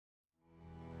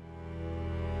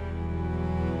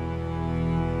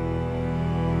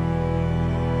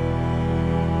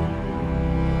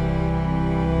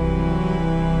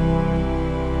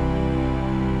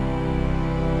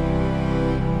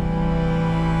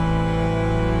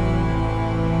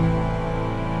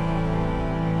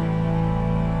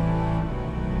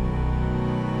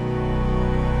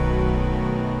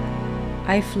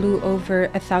I flew over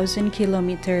 1,000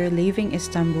 kilometers leaving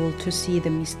Istanbul to see the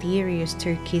mysterious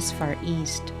Turkey's Far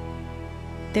East.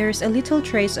 There's a little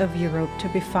trace of Europe to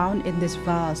be found in this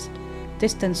vast,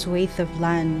 distant swathe of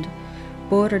land,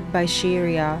 bordered by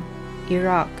Syria,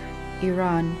 Iraq,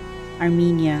 Iran,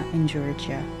 Armenia, and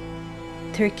Georgia.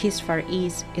 Turkey's Far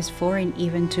East is foreign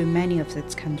even to many of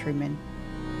its countrymen.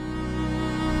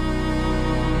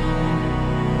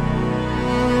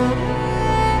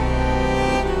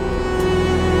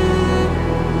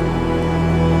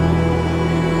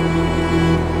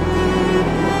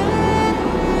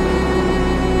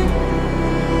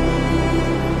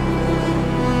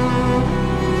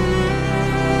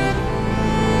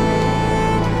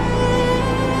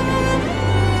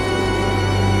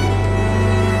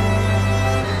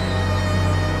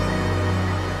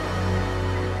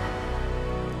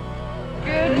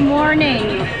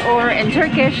 Morning, or in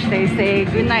Turkish they say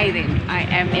günaydın. I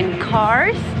am in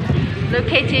Kars,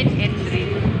 located in the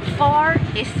far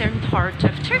eastern part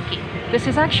of Turkey. This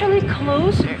is actually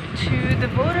closer to the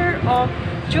border of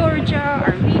Georgia,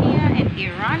 Armenia, and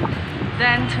Iran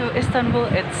than to Istanbul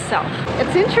itself.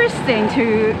 It's interesting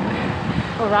to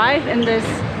arrive in this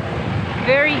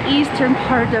very eastern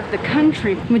part of the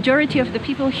country. Majority of the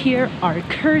people here are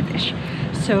Kurdish,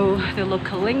 so the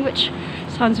local language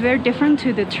sounds very different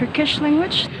to the Turkish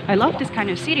language. I love this kind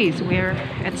of cities where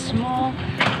it's small,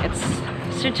 it's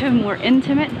sort of more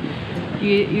intimate.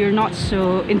 You're not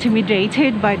so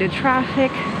intimidated by the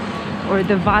traffic or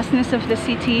the vastness of the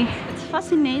city. It's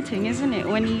fascinating, isn't it?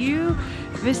 When you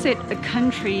visit a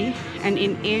country and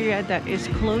an area that is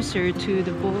closer to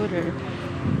the border,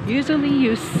 usually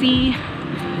you see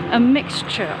a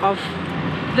mixture of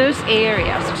those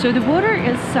areas. So the border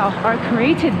itself are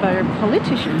created by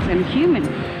politicians and human.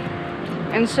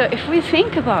 And so if we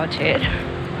think about it,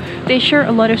 they share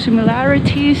a lot of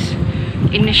similarities.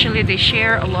 Initially they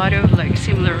share a lot of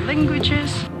similar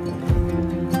languages.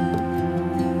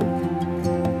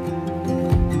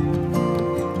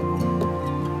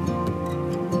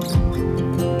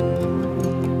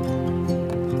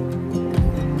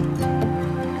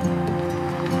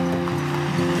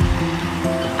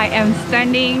 I am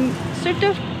standing sort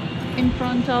of in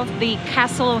front of the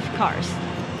castle of Kars.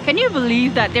 Can you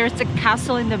believe that there's a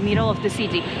castle in the middle of the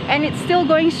city and it's still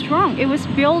going strong? It was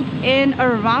built in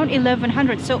around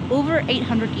 1100, so over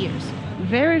 800 years.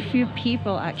 Very few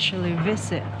people actually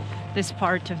visit this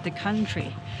part of the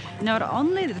country. Not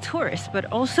only the tourists, but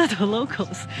also the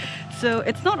locals. So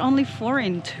it's not only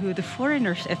foreign to the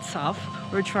foreigners itself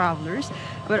or travelers,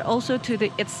 but also to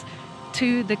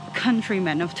the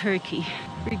countrymen of Turkey.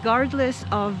 Regardless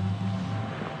of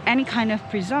any kind of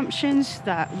presumptions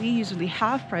that we usually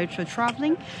have prior to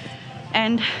traveling,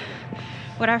 and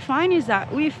what I find is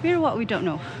that we fear what we don't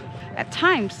know. At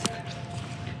times,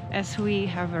 as we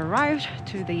have arrived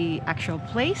to the actual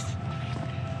place,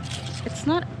 it's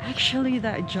not actually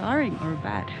that jarring or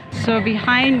bad. So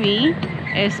behind me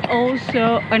is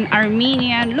also an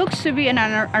Armenian, looks to be an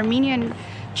Armenian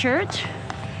church,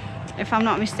 if I'm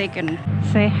not mistaken.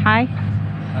 Say hi.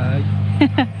 Hi.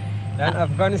 Ben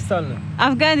Afganistanlı.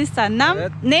 Afghanistan.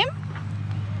 Name?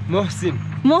 Muhsin.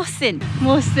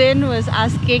 Muhsin was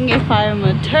asking if I'm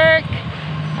a Turk.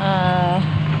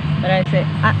 What I say?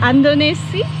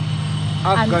 Indonesia?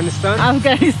 Afghanistan.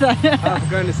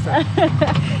 Afghanistan.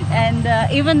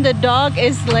 And even the dog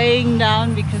is laying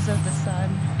down because of the sun.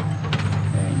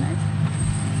 Very nice.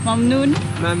 Mamnoon?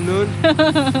 Memnun.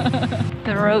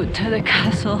 The road to the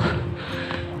castle.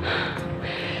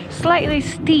 Slightly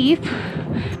steep.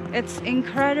 It's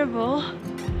incredible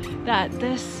that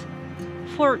this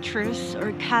fortress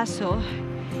or castle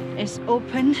is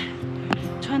opened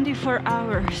 24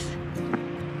 hours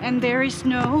and there is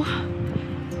no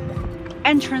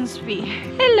entrance fee.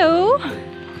 Hello,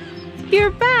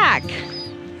 you're back.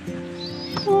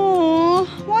 Oh,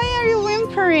 why are you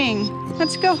whimpering?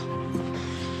 Let's go.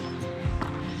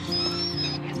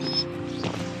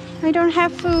 I don't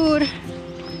have food.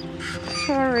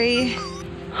 Sorry.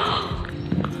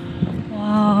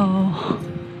 Wow,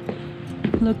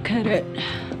 look at it.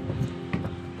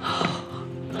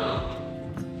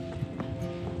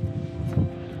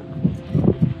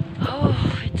 Oh,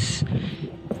 it's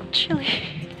chilly.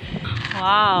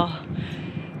 Wow,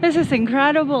 this is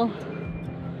incredible.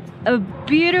 A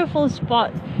beautiful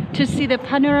spot to see the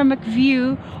panoramic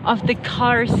view of the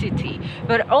Kars city,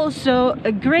 but also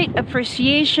a great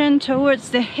appreciation towards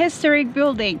the historic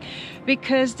building,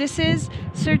 because this is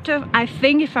sort of, I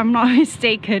think if I'm not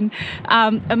mistaken,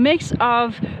 a mix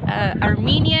of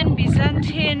Armenian,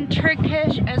 Byzantine,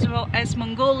 Turkish, as well as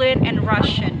Mongolian and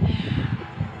Russian.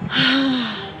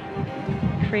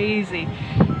 Crazy.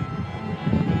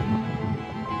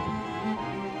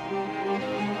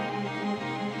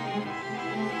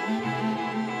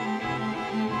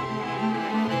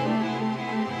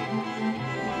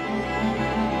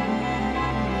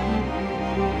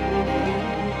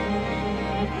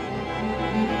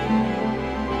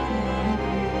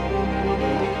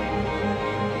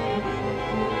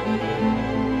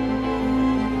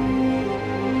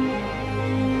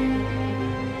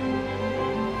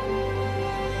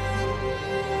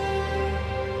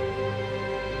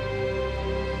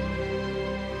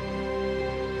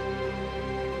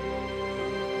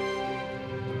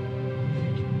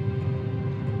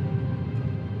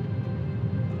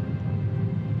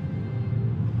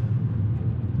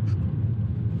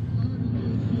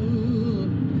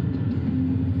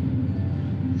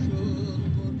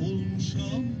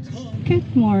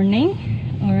 Good morning,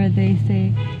 or they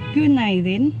say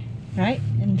günaydın, right?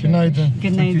 Günaydın.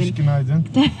 Günaydın. Turkish günaydın.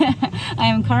 I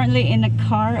am currently in a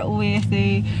car with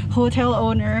the hotel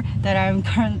owner that I'm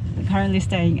currently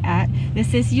staying at.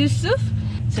 This is Yusuf,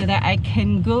 so that I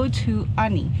can go to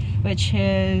Ani, which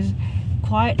is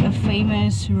quite a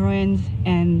famous ruin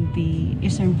in the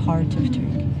eastern part of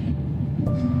Turkey.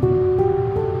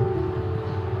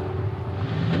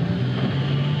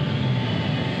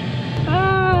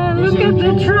 Look at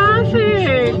the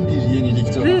traffic!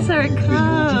 These are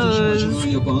closed.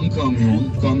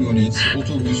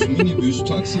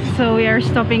 So we are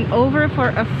stopping over for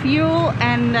a fuel,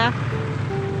 and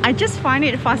I just find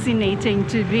it fascinating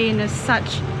to be in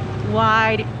such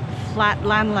wide flat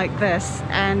land like this,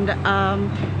 and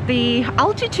the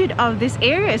altitude of this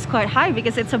area is quite high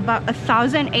because it's about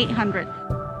 1,800.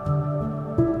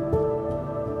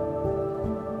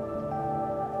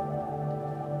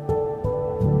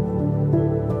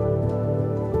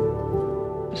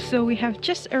 So we have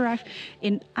just arrived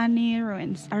in Ani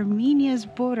ruins. Armenia's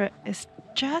border is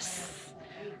just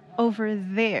over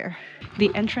there.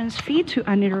 The entrance fee to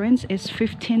Ani ruins is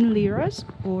 15 liras,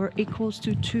 or equals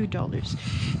to $2.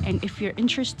 And if you're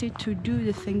interested to do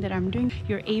the thing that I'm doing,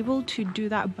 you're able to do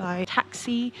that by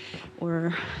taxi,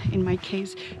 or in my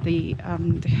case, the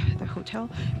hotel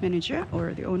manager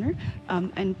or the owner,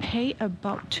 and pay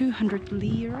about 200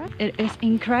 lira. It is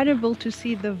incredible to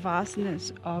see the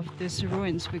vastness of these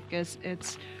ruins because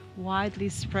it's widely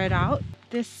spread out.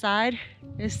 This side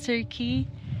is Turkey,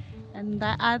 and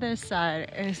the other side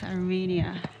is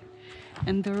Armenia,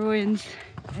 and the ruins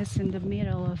is in the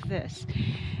middle of this.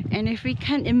 And if we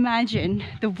can imagine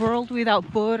the world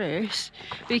without borders,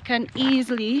 we can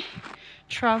easily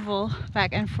travel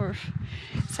back and forth.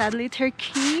 Sadly,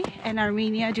 Turkey and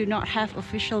Armenia do not have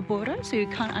official borders, so you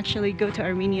can't actually go to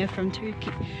Armenia from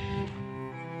Turkey.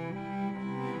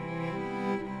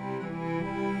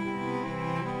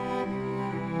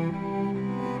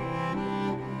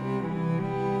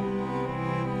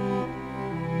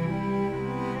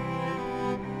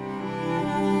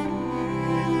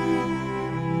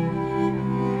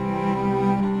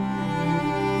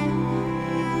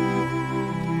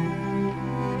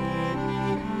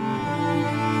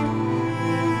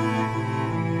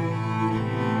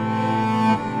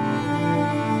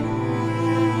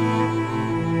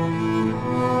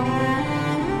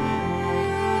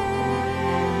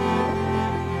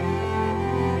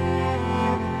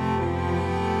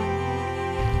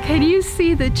 Can you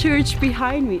see the church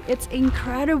behind me? It's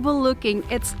incredible looking.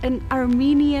 It's an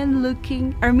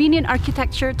Armenian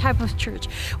architecture type of church.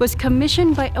 It was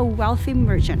commissioned by a wealthy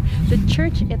merchant. The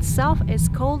church itself is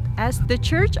called as the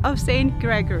Church of Saint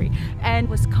Gregory and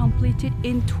was completed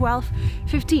in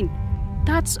 1215.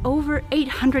 That's over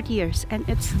 800 years, and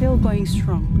it's still going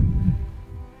strong.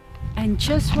 And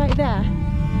just right there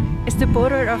is the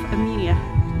border of Armenia.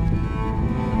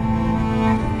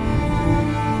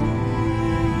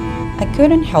 I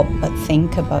couldn't help but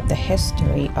think about the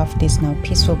history of this now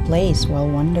peaceful place while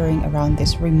wandering around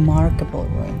these remarkable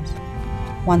ruins.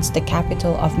 Once the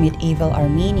capital of medieval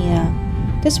Armenia,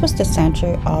 this was the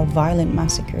center of violent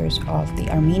massacres of the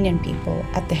Armenian people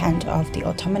at the hand of the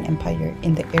Ottoman Empire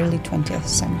in the early 20th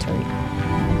century.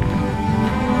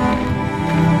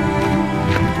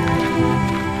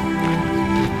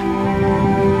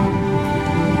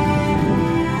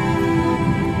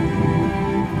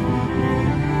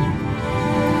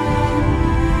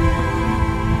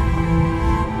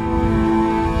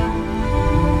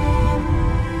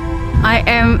 I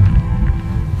am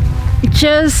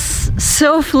just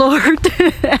so floored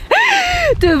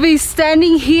to be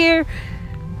standing here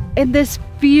in this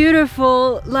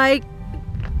beautiful, like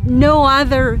no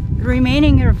other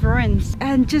remaining ruins,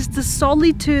 and just the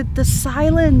solitude, the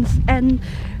silence, and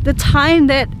the time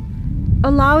that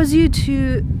allows you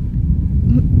to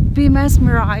be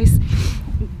mesmerized.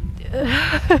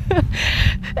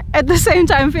 At the same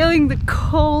time, feeling the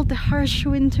cold, the harsh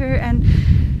winter, and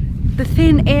the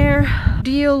thin air.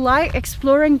 Do you like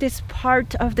exploring this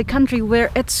part of the country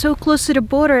where it's so close to the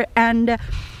border, and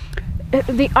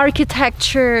the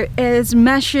architecture is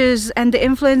meshes and the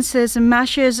influences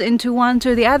meshes into one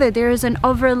to the other? There is an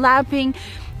overlapping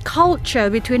culture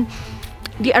between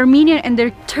the Armenian and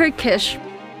the Turkish.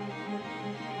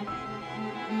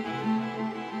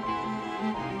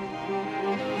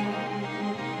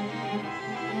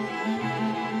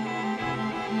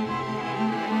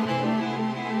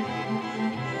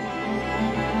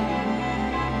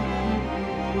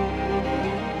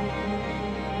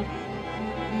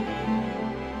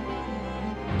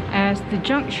 As the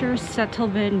juncture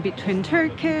settlement between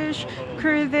Turkish,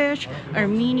 Kurdish,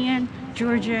 Armenian,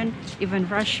 Georgian, even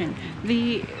Russian.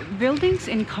 The buildings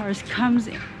in Kars comes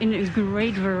in a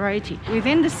great variety.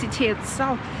 Within the city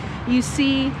itself, you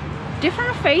see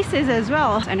different faces as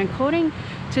well. And according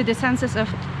to the census of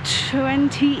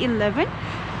 2011,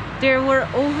 there were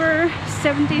over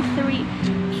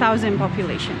 73,000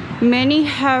 population. Many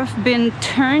have been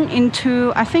turned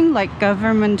into, I think, like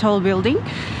governmental building,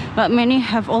 but many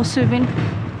have also been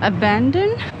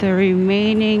abandoned. The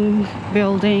remaining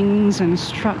buildings and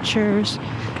structures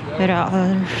that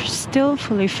are still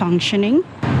fully functioning.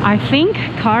 I think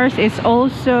Kars is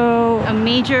also a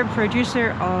major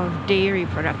producer of dairy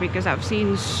product, because I've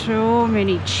seen so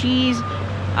many cheese,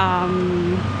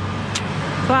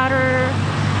 butter.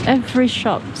 Every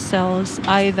shop sells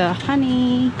either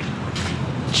honey,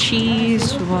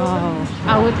 cheese. Wow.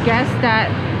 I would guess that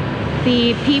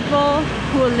the people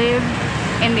who live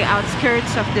in the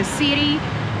outskirts of the city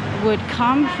would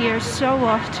come here so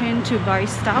often to buy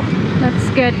stuff. Let's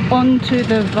get onto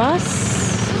the bus.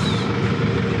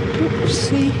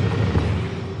 Oopsie.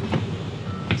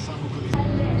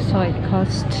 So it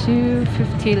costs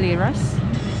 250 liras,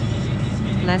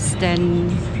 less than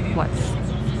what,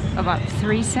 about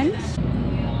 3 cents.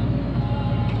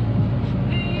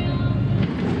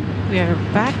 We are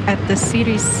back at the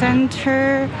city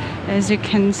center. As you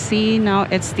can see, now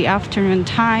it's the afternoon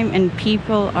time and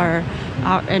people are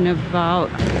out and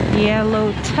about.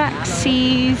 Yellow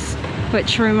taxis,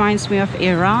 which reminds me of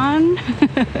Iran.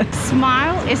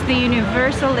 Smile is the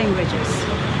universal languages.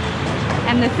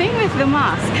 And the thing with the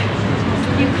mask,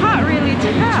 you can't really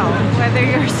tell whether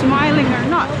you're smiling or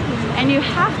not. And you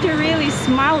have to really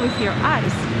smile with your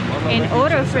eyes in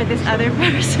order for this other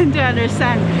person to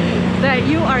understand that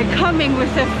you are coming with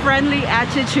a friendly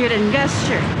attitude and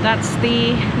gesture. That's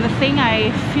the thing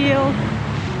I feel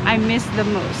I miss the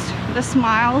most. The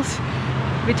smiles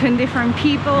between different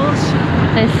peoples.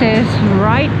 This is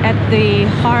right at the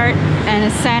heart and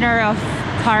the center of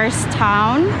Kars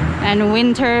town, and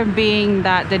winter being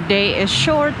that the day is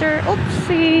shorter.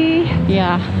 Oopsie.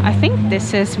 Yeah, I think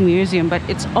this is museum, but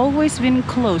it's always been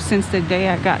closed since the day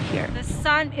I got here. The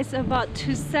sun is about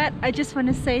to set. I just want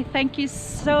to say thank you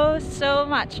so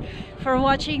much for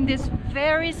watching this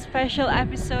very special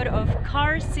episode of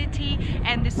Kars City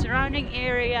and the surrounding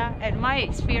area, and my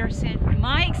experiences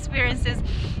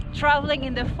traveling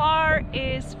in the Far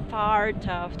East part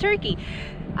of Turkey.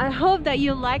 I hope that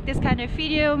you like this kind of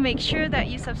video. Make sure that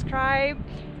you subscribe,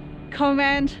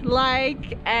 comment,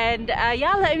 like, and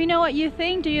yeah, let me know what you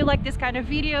think. Do you like this kind of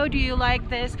video? Do you like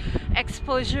this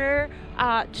exposure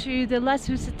to the less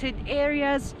visited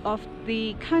areas of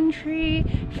the country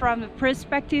from the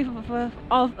perspective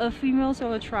of a female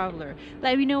solo traveler?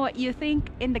 Let me know what you think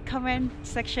in the comment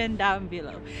section down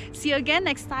below. See you again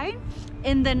next time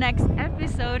in the next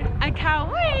episode. I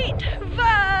can't wait.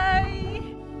 Bye.